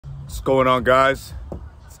What's going on, guys?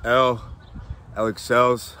 It's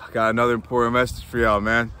Elexcels. I got another important message for y'all,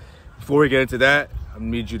 man. Before we get into that, I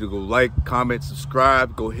need you to go like, comment,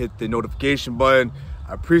 subscribe, go hit the notification button.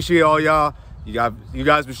 I appreciate all y'all. You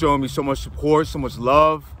guys been showing me so much support, so much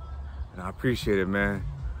love, and I appreciate it, man.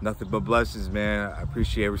 Nothing but blessings, man. I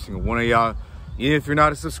appreciate every single one of y'all. Even if you're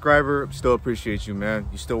not a subscriber, I still appreciate you, man.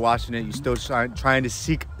 You're still watching it. You're still trying to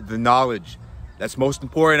seek the knowledge. That's most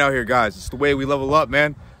important out here, guys. It's the way we level up,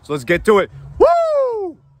 man. So let's get to it.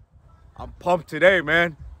 Woo! I'm pumped today,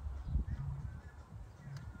 man.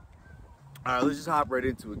 All right, let's just hop right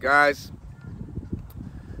into it, guys.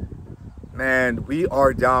 Man, we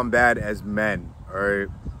are down bad as men, all right?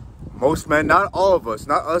 Most men, not all of us,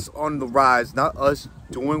 not us on the rise, not us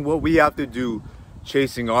doing what we have to do,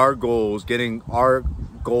 chasing our goals, getting our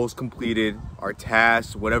goals completed, our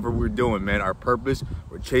tasks, whatever we're doing, man, our purpose,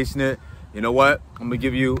 we're chasing it. You know what? I'm gonna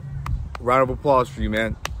give you a round of applause for you,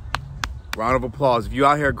 man. Round of applause. If you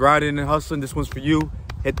out here grinding and hustling, this one's for you.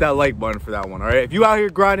 Hit that like button for that one, all right? If you out here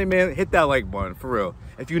grinding, man, hit that like button, for real.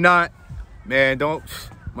 If you're not, man,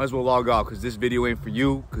 might as well log off, because this video ain't for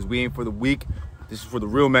you, because we ain't for the weak. This is for the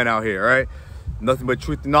real men out here, all right? Nothing but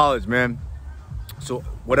truth and knowledge, man. So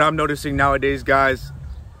what I'm noticing nowadays, guys,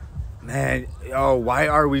 man, yo, why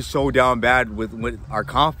are we so down bad with our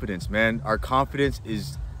confidence, man? Our confidence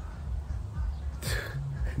is...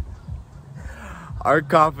 Our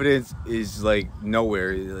confidence is like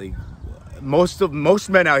nowhere. Like most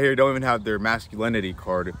men out here don't even have their masculinity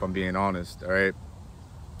card, if I'm being honest, all right?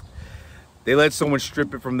 They let someone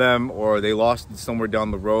strip it from them, or they lost it somewhere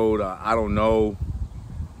down the road. I don't know.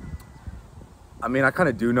 I mean, I kind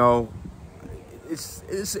of do know.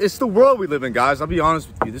 It's the world we live in, guys. I'll be honest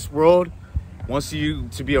with you. This world wants you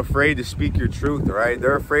to be afraid to speak your truth, all right?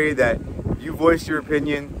 They're afraid that if you voice your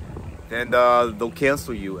opinion, then they'll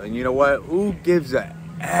cancel you. And you know what? Who gives a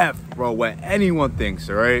F, bro, what anyone thinks,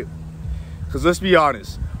 all right? Because let's be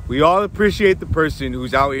honest. We all appreciate the person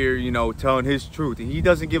who's out here, you know, telling his truth. And he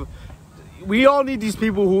doesn't give... We all need these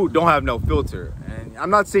people who don't have no filter. And I'm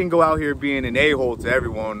not saying go out here being an a-hole to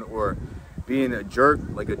everyone or being a jerk,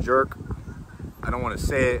 like a jerk. I don't want to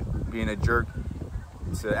say it, being a jerk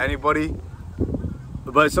to anybody.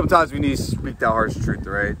 But sometimes we need to speak that harsh truth,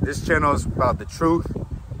 right? This channel is about the truth,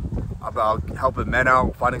 about helping men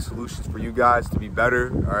out, finding solutions for you guys to be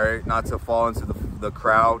better, all right? Not to fall into the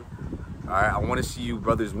crowd, all right? I want to see you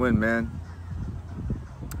brothers win, man.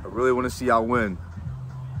 I really want to see y'all win.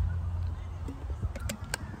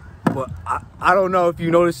 But I don't know if you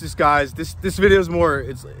notice this, guys. This video is more,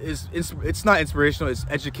 it's not inspirational, it's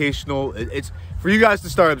educational. It's for you guys to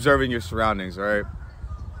start observing your surroundings, all right?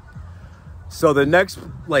 So the next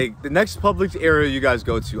public area you guys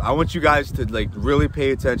go to, I want you guys to like really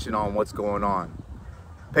pay attention on what's going on.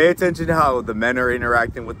 Pay attention to how the men are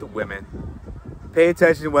interacting with the women. Pay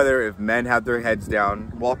attention to whether if men have their heads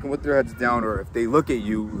down, walking with their heads down, or if they look at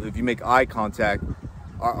you, if you make eye contact,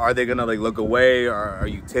 are they gonna like look away, or are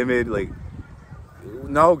you timid? Like,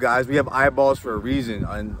 no, guys, we have eyeballs for a reason,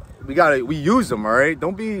 and we use them, all right?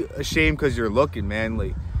 Don't be ashamed because you're looking, man.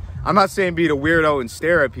 Like, I'm not saying be a weirdo and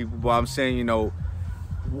stare at people, but I'm saying, you know,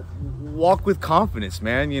 walk with confidence,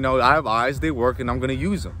 man. You know, I have eyes, they work, and I'm gonna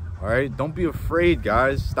use them, all right? Don't be afraid,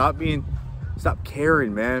 guys. Stop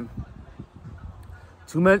caring, man.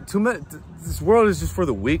 Too many, this world is just for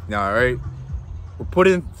the weak now, all right? We're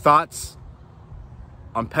putting thoughts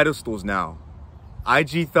on pedestals now.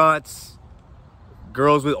 IG thoughts,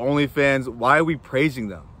 girls with OnlyFans, why are we praising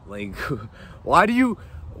them? Like,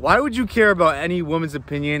 why would you care about any woman's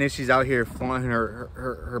opinion if she's out here flaunting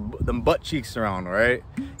them butt cheeks around, all right?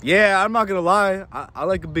 Yeah, I'm not gonna lie, I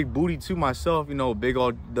like a big booty too myself, you know,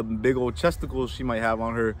 the big old chesticles she might have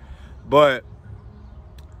on her, but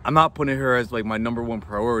I'm not putting her as like my #1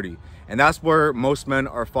 priority. And that's where most men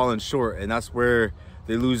are falling short, and that's where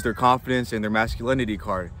they lose their confidence and their masculinity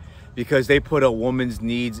card, because they put a woman's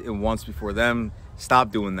needs and wants before them.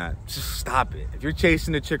 Stop doing that. Just stop it. If you're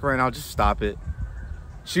chasing a chick right now, just stop it.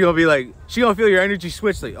 She gonna feel your energy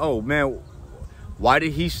switch, like, oh man, why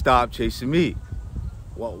did he stop chasing me?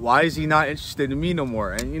 Well, why is he not interested in me no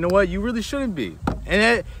more? And you know what? You really shouldn't be.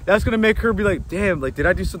 And that's gonna make her be like, damn, like, did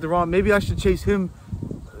I do something wrong? Maybe I should chase him.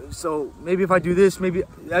 So maybe if I do this, maybe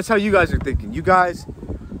that's how you guys are thinking. You guys,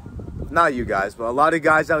 not you guys, but a lot of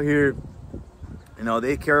guys out here, you know,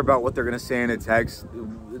 they care about what they're gonna say in a text.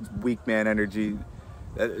 It's weak man energy.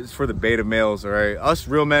 It's for the beta males, all right? Us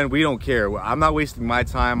real men, we don't care. I'm not wasting my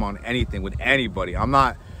time on anything with anybody. I'm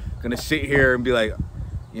not gonna sit here and be like,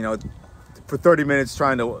 you know, for 30 minutes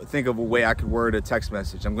trying to think of a way I could word a text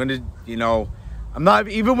message. I'm gonna, you know, I'm not,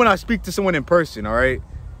 even when I speak to someone in person, all right?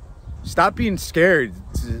 Stop being scared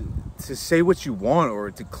to say what you want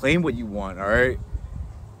or to claim what you want, all right?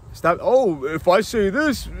 Stop. Oh, if I say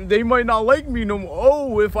this, they might not like me no more.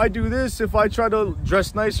 Oh, if I do this, if I try to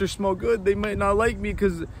dress nice or smell good, they might not like me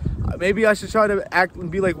because maybe I should try to act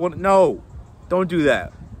and be like one. No, don't do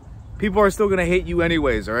that. People are still going to hate you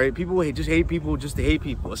anyways, all right? People just hate people just to hate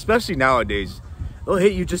people, especially nowadays. They'll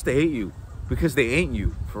hate you just to hate you because they ain't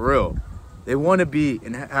you, for real. They want to be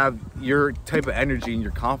and have your type of energy and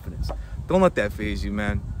your confidence. Don't let that phase you,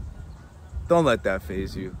 man. Don't let that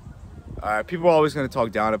phase you. All right, people are always going to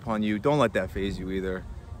talk down upon you. Don't let that phase you either.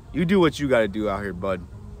 You do what you got to do out here, bud.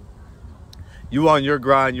 You on your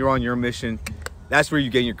grind. You're on your mission. That's where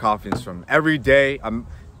you get your confidence from. Every day,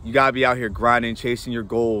 you got to be out here grinding, chasing your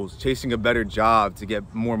goals, chasing a better job to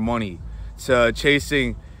get more money, to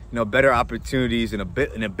chasing, better opportunities in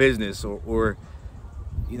a business or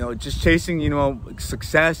just chasing,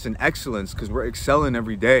 success and excellence because we're excelling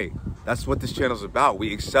every day. That's what this channel is about.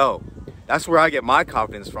 We excel. That's where I get my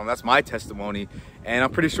confidence from. That's my testimony. And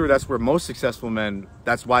I'm pretty sure that's where most successful men,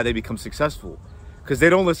 that's why they become successful. Because they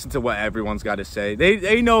don't listen to what everyone's got to say.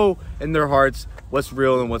 They know in their hearts what's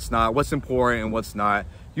real and what's not, what's important and what's not.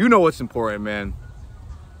 You know what's important, man.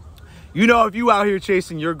 If you out here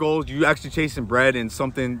chasing your goals, you actually chasing bread and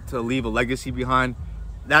something to leave a legacy behind,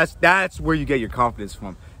 that's where you get your confidence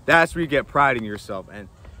from. That's where you get pride in yourself. And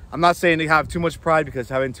I'm not saying to have too much pride because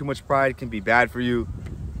having too much pride can be bad for you.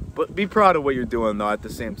 But be proud of what you're doing, though, at the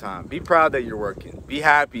same time. Be proud that you're working. Be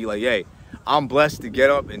happy, like, hey, I'm blessed to get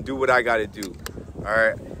up and do what I got to do, all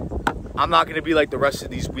right? I'm not going to be like the rest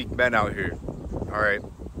of these weak men out here, all right?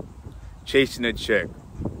 Chasing a chick,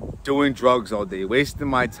 doing drugs all day, wasting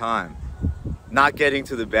my time, not getting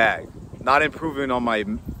to the bag, not improving on my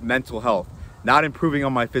mental health, not improving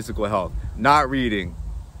on my physical health, not reading,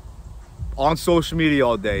 on social media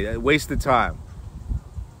all day, waste of time.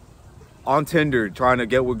 On Tinder, trying to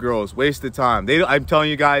get with girls, waste of time. I'm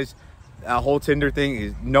telling you guys, that whole Tinder thing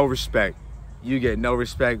is no respect. You get no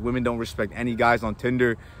respect. Women don't respect any guys on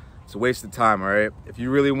Tinder. It's a waste of time, all right? If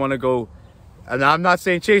you really want to go, and I'm not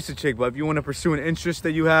saying chase a chick, but if you want to pursue an interest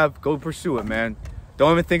that you have, go pursue it, man.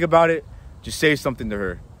 Don't even think about it. Just say something to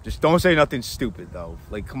her. Just don't say nothing stupid, though.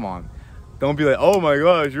 Like, come on. Don't be like, oh my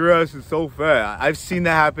gosh, your ass is so fat. I've seen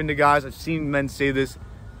that happen to guys. I've seen men say this.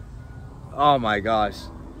 Oh my gosh.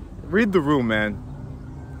 Read the room,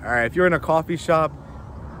 man. All right, if you're in a coffee shop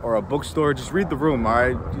or a bookstore, just read the room, all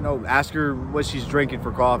right? Ask her what she's drinking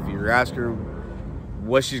for coffee, or ask her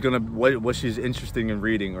what she's interested in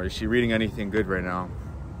reading, or is she reading anything good right now?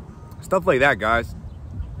 Stuff like that, guys.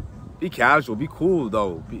 Be casual, be cool,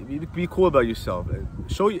 though. Be cool about yourself.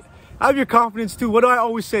 Have your confidence, too. What do I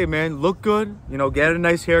always say, man? Look good, get a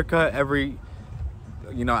nice haircut every,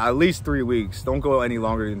 at least 3 weeks. Don't go any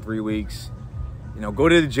longer than 3 weeks. Go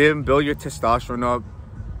to the gym, build your testosterone up.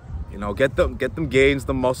 Get them gains,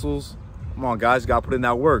 the muscles. Come on, guys, gotta put in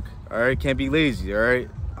that work. All right, can't be lazy. All right,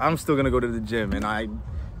 I'm still gonna go to the gym, and I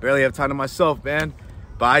barely have time to myself, man.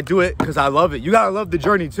 But I do it because I love it. You gotta love the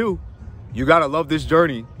journey too. You gotta love this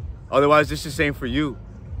journey. Otherwise, this just ain't for you.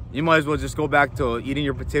 You might as well just go back to eating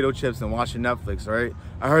your potato chips and watching Netflix. All right.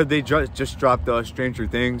 I heard they just dropped Stranger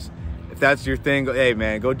Things. If that's your thing, hey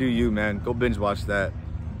man, go do you, man. Go binge watch that.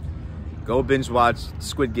 Go binge watch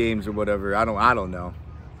Squid Games or whatever. I don't know.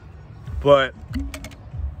 But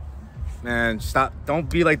man, stop. Don't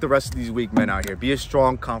be like the rest of these weak men out here. Be a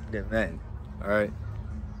strong, confident man. All right.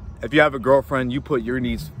 If you have a girlfriend, you put your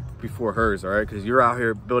needs before hers. All right, because you're out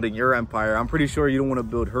here building your empire. I'm pretty sure you don't want to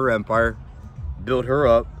build her empire. Build her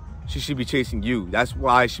up. She should be chasing you. That's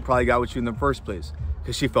why she probably got with you in the first place,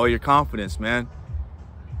 because she felt your confidence, man.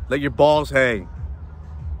 Let your balls hang.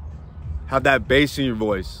 Have that bass in your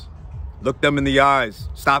voice. Look them in the eyes.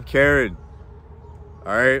 Stop caring.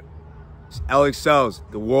 All right? It's Elexcels.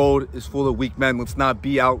 The world is full of weak men. Let's not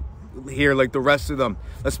be out here like the rest of them.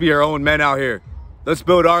 Let's be our own men out here. Let's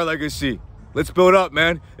build our legacy. Let's build up,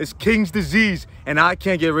 man. It's King's disease, and I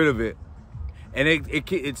can't get rid of it. And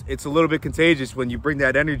it's a little bit contagious when you bring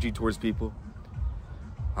that energy towards people.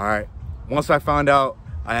 All right. Once I found out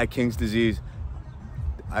I had King's disease,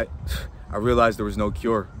 I realized there was no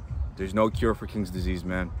cure. There's no cure for King's disease,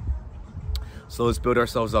 man. So let's build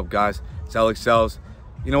ourselves up, guys. It's Elexcels.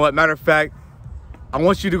 You know what? Matter of fact, I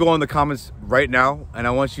want you to go in the comments right now, and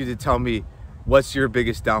I want you to tell me what's your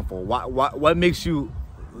biggest downfall. What makes you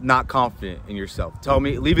not confident in yourself? Tell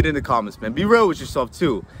me. Leave it in the comments, man. Be real with yourself,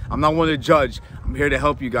 too. I'm not one to judge. I'm here to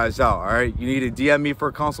help you guys out, all right? You need to DM me for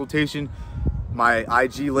a consultation. My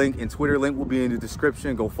IG link and Twitter link will be in the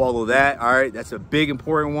description. Go follow that, all right? That's a big,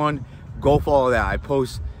 important one. Go follow that. I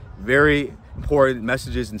post very important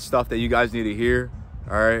messages and stuff that you guys need to hear,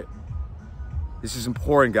 all right? This is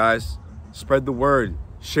important, guys. Spread the word.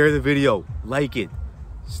 Share the video. Like it.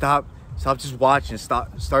 Stop just watching.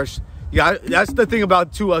 Yeah, that's the thing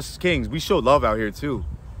about us kings. We show love out here too.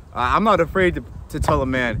 I'm not afraid to tell a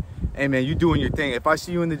man, hey man, you doing your thing. If I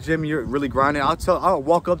see you in the gym, you're really grinding, I'll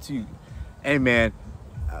walk up to you. Hey man,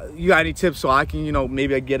 you got any tips so I can, you know,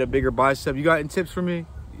 maybe I get a bigger bicep? You got any tips for me?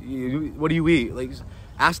 What do you eat? Like,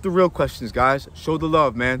 ask the real questions, guys. Show the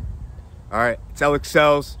love, man. All right, it's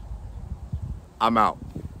Elexcels. I'm out.